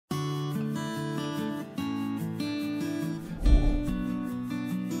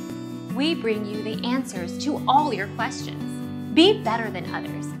we bring you the answers to all your questions. Be better than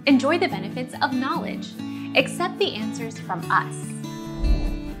others. Enjoy the benefits of knowledge. Accept the answers from us.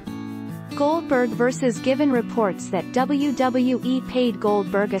 Goldberg vs. Given reports that WWE paid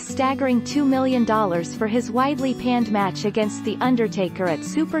Goldberg a staggering $2 million for his widely panned match against The Undertaker at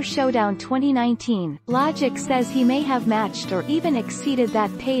Super Showdown 2019. Logic says he may have matched or even exceeded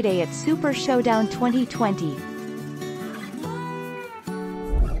that payday at Super Showdown 2020.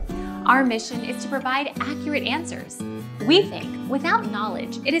 Our mission is to provide accurate answers. We think without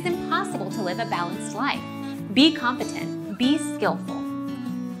knowledge, it is impossible to live a balanced life. Be competent, be skillful.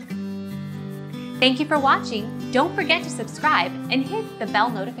 Thank you for watching. Don't forget to subscribe and hit the bell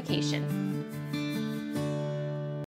notification.